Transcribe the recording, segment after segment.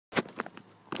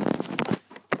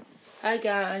Hi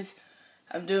guys,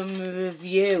 I'm doing a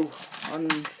review on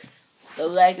the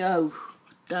Lego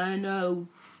dino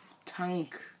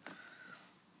tank,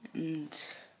 and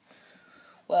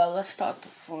well, let's start the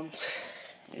front.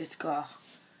 It's got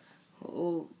a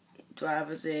little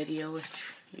driver's area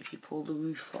which, if you pull the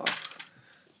roof off,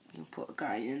 you can put a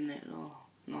guy in it or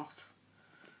not.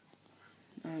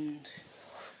 And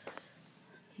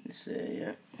this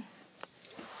area,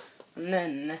 and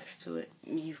then next to it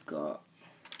you've got,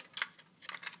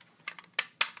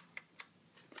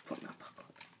 put that back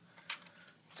up.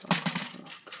 So,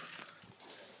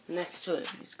 next to it,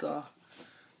 it's got,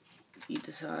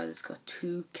 either side, it's got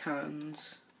two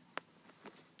cans,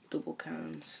 double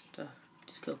cans that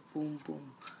just go boom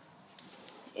boom.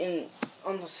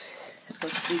 On this, it's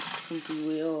got a big clumpy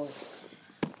wheel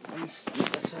on the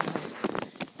other side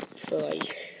for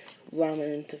like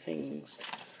ramming into things.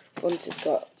 Once it's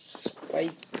got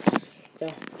spikes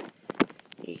that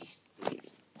you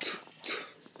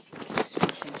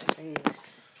smash into things.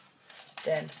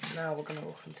 Then now we're gonna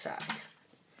look inside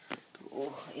the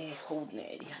little holding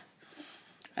area.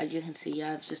 As you can see,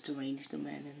 I've just arranged the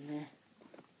men in there,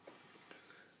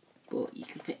 but you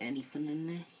can fit anything in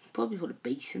there. You could probably put a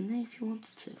base in there if you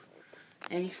wanted to.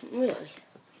 Anything really.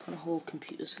 Put a whole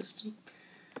computer system.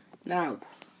 Now,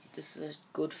 this is a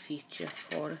good feature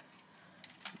for it.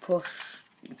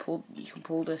 You can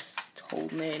pull this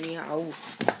holding area out.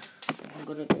 I'm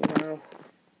gonna do now.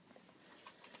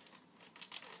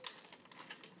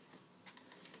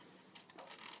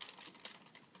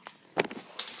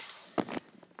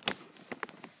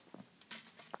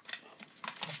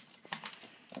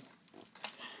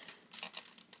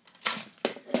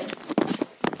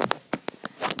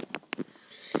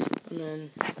 And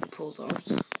then it pulls out,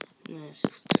 and then it's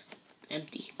just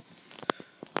empty.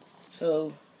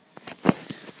 So,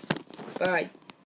 bye.